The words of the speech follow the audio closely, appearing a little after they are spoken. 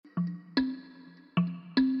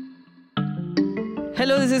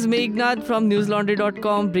Hello, this is Meghnad from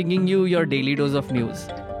newslaundry.com bringing you your daily dose of news.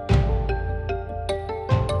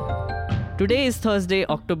 Today is Thursday,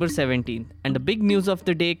 October 17th, and the big news of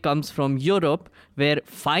the day comes from Europe, where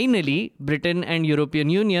finally Britain and European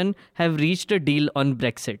Union have reached a deal on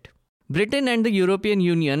Brexit. Britain and the European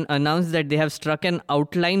Union announced that they have struck an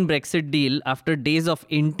outline Brexit deal after days of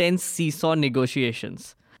intense seesaw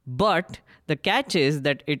negotiations. But the catch is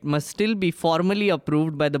that it must still be formally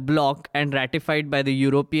approved by the bloc and ratified by the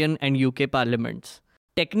European and UK parliaments.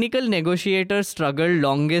 Technical negotiators struggled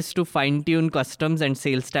longest to fine-tune customs and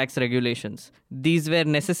sales tax regulations. These were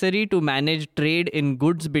necessary to manage trade in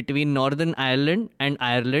goods between Northern Ireland and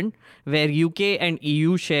Ireland, where UK and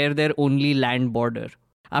EU share their only land border.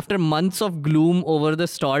 After months of gloom over the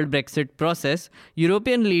stalled Brexit process,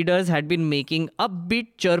 European leaders had been making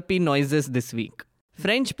upbeat, chirpy noises this week.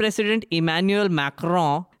 French President Emmanuel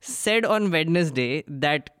Macron said on Wednesday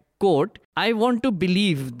that, quote, "I want to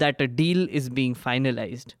believe that a deal is being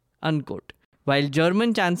finalized," unquote. While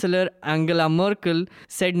German Chancellor Angela Merkel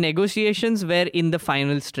said negotiations were in the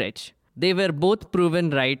final stretch. They were both proven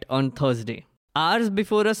right on Thursday. Hours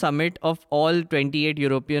before a summit of all 28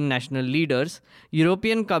 European national leaders,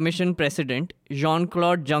 European Commission President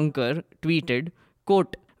Jean-Claude Juncker tweeted,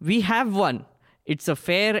 quote, "We have won. It's a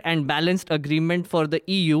fair and balanced agreement for the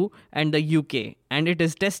EU and the UK, and it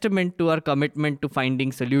is testament to our commitment to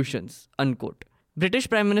finding solutions," unquote. British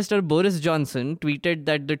Prime Minister Boris Johnson tweeted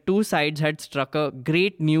that the two sides had struck a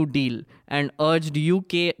great new deal and urged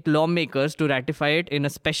UK lawmakers to ratify it in a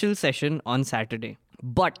special session on Saturday.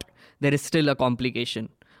 But there is still a complication.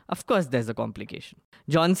 Of course, there's a complication.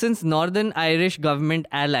 Johnson's Northern Irish government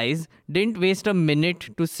allies didn't waste a minute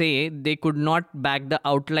to say they could not back the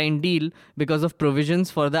outline deal because of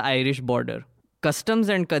provisions for the Irish border. Customs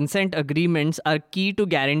and consent agreements are key to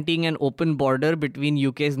guaranteeing an open border between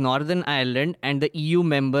UK's Northern Ireland and the EU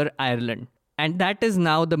member Ireland. And that is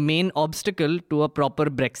now the main obstacle to a proper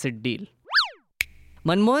Brexit deal.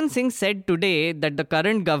 Manmohan Singh said today that the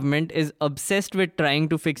current government is obsessed with trying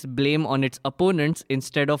to fix blame on its opponents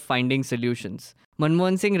instead of finding solutions.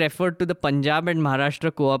 Manmohan Singh referred to the Punjab and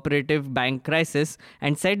Maharashtra cooperative bank crisis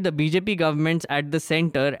and said the BJP governments at the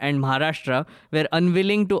centre and Maharashtra were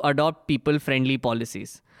unwilling to adopt people-friendly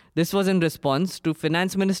policies. This was in response to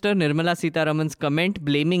Finance Minister Nirmala Sitharaman's comment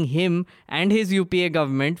blaming him and his UPA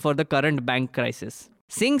government for the current bank crisis.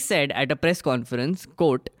 Singh said at a press conference,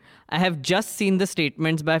 quote, "I have just seen the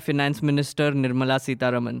statements by Finance Minister Nirmala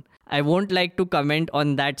Sitharaman. I won't like to comment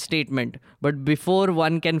on that statement, but before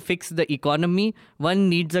one can fix the economy, one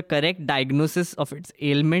needs a correct diagnosis of its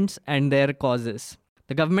ailments and their causes.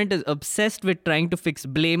 The government is obsessed with trying to fix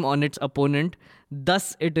blame on its opponent,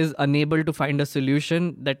 thus it is unable to find a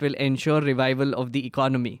solution that will ensure revival of the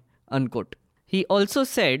economy," unquote. He also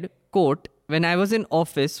said, quote, "When I was in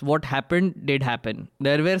office, what happened did happen.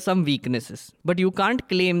 There were some weaknesses. But you can't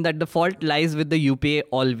claim that the fault lies with the UPA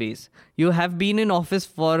always. You have been in office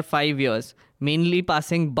for 5 years. Mainly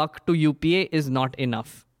passing buck to UPA is not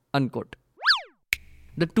enough," unquote.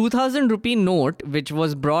 The 2000 rupee note, which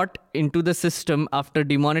was brought into the system after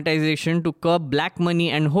demonetization to curb black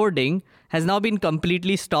money and hoarding, has now been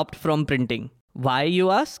completely stopped from printing. Why,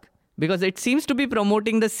 you ask? Because it seems to be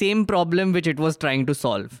promoting the same problem which it was trying to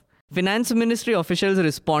solve. Finance Ministry officials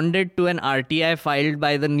responded to an RTI filed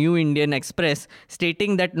by the New Indian Express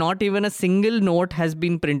stating that not even a single note has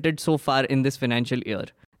been printed so far in this financial year.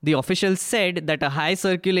 The officials said that a high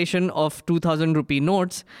circulation of 2000 rupee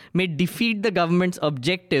notes may defeat the government's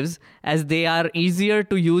objectives as they are easier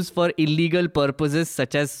to use for illegal purposes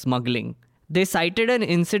such as smuggling. They cited an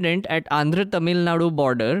incident at Andhra-Tamil Nadu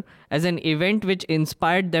border as an event which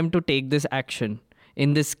inspired them to take this action.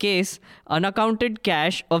 In this case, unaccounted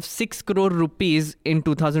cash of 6 crore rupees in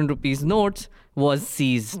 2000 rupees notes was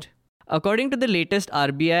seized. According to the latest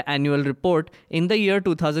RBI annual report, in the year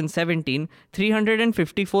 2017,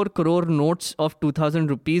 354 crore notes of 2000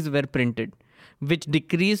 rupees were printed, which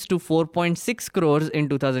decreased to 4.6 crores in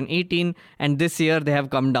 2018, and this year they have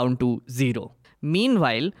come down to zero.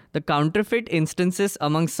 Meanwhile, the counterfeit instances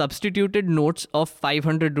among substituted notes of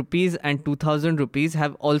 500 rupees and 2000 rupees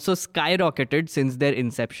have also skyrocketed since their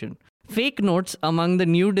inception. Fake notes among the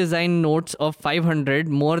new design notes of 500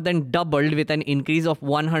 more than doubled with an increase of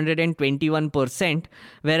 121%,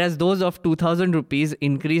 whereas those of 2000 rupees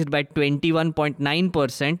increased by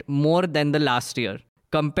 21.9% more than the last year.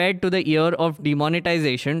 Compared to the year of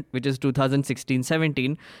demonetization, which is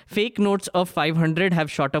 2016-17, fake notes of 500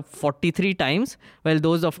 have shot up 43 times, while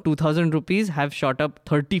those of 2000 rupees have shot up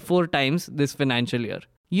 34 times this financial year.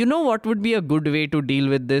 You know what would be a good way to deal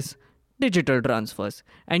with this? Digital transfers.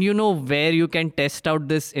 And you know where you can test out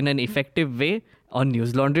this in an effective way? on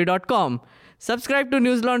newslaundry.com. Subscribe to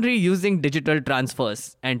News Laundry using digital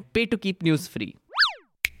transfers and pay to keep news free.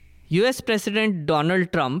 US President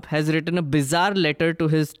Donald Trump has written a bizarre letter to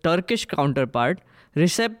his Turkish counterpart,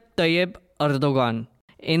 Recep Tayyip Erdogan.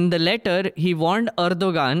 In the letter, he warned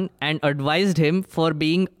Erdogan and advised him for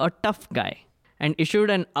being a tough guy, and issued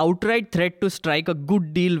an outright threat to strike a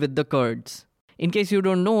good deal with the Kurds. In case you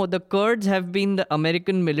don't know, the Kurds have been the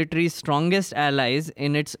American military's strongest allies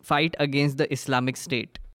in its fight against the Islamic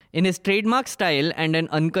State. In his trademark style and an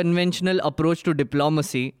unconventional approach to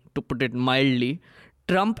diplomacy, to put it mildly,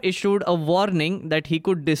 Trump issued a warning that he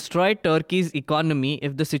could destroy Turkey's economy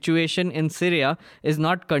if the situation in Syria is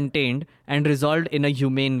not contained and resolved in a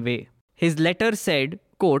humane way. His letter said,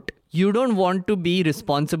 quote, "You don't want to be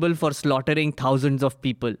responsible for slaughtering thousands of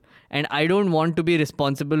people, and I don't want to be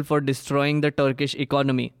responsible for destroying the Turkish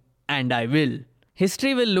economy. And I will.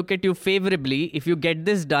 History will look at you favorably if you get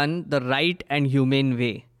this done the right and humane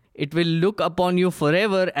way. It will look upon you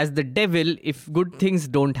forever as the devil if good things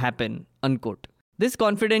don't happen." Unquote. This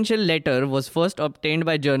confidential letter was first obtained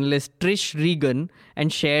by journalist Trish Regan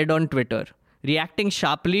and shared on Twitter. Reacting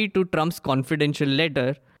sharply to Trump's confidential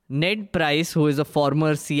letter, Ned Price, who is a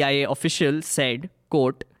former CIA official, said,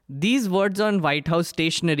 quote, "These words on White House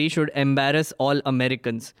stationery should embarrass all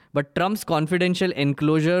Americans, but Trump's confidential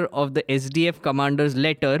enclosure of the SDF commander's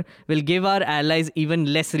letter will give our allies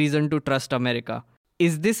even less reason to trust America.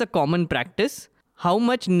 Is this a common practice? How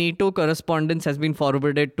much NATO correspondence has been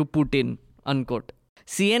forwarded to Putin?" Unquote.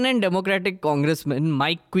 CNN Democratic Congressman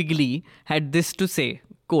Mike Quigley had this to say,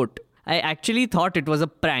 quote, "I actually thought it was a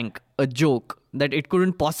prank, a joke, that it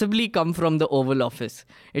couldn't possibly come from the Oval Office.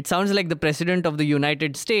 It sounds like the President of the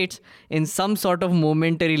United States, in some sort of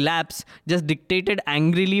momentary lapse, just dictated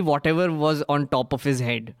angrily whatever was on top of his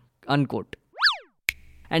head." Unquote.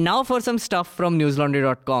 And now for some stuff from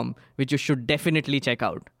newslaundry.com, which you should definitely check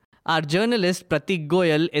out. Our journalist Pratik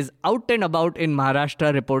Goyal is out and about in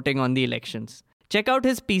Maharashtra reporting on the elections. Check out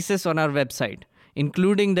his pieces on our website,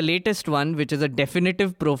 including the latest one, which is a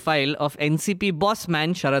definitive profile of NCP boss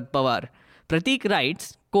man Sharad Pawar. Pratik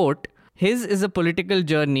writes, quote, "His is a political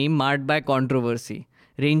journey marred by controversy,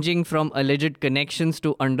 ranging from alleged connections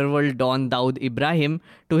to underworld don Dawood Ibrahim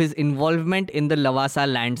to his involvement in the Lavasa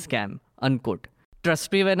land scam." Unquote.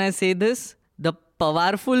 Trust me when I say this, the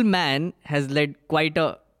powerful man has led quite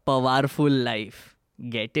a powerful life.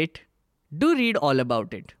 Get it? Do read all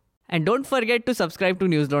about it. And don't forget to subscribe to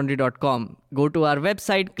newslaundry.com. Go to our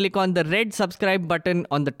website, click on the red subscribe button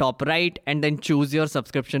on the top right, and then choose your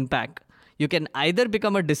subscription pack. You can either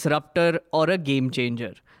become a disruptor or a game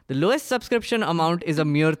changer. The lowest subscription amount is a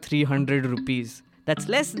mere 300 rupees. That's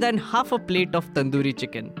less than half a plate of tandoori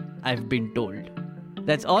chicken, I've been told.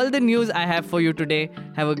 That's all the news I have for you today.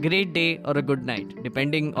 Have a great day or a good night,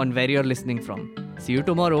 depending on where you're listening from. See you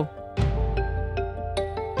tomorrow.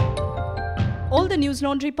 All the News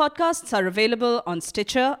Laundry podcasts are available on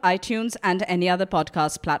Stitcher, iTunes, and any other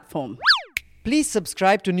podcast platform. Please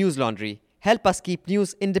subscribe to News Laundry. Help us keep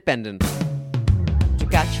news independent. To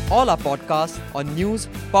catch all our podcasts on news,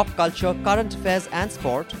 pop culture, current affairs, and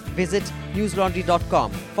sport, visit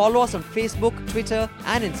newslaundry.com. Follow us on Facebook, Twitter,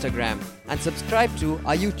 and Instagram, and subscribe to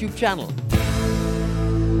our YouTube channel.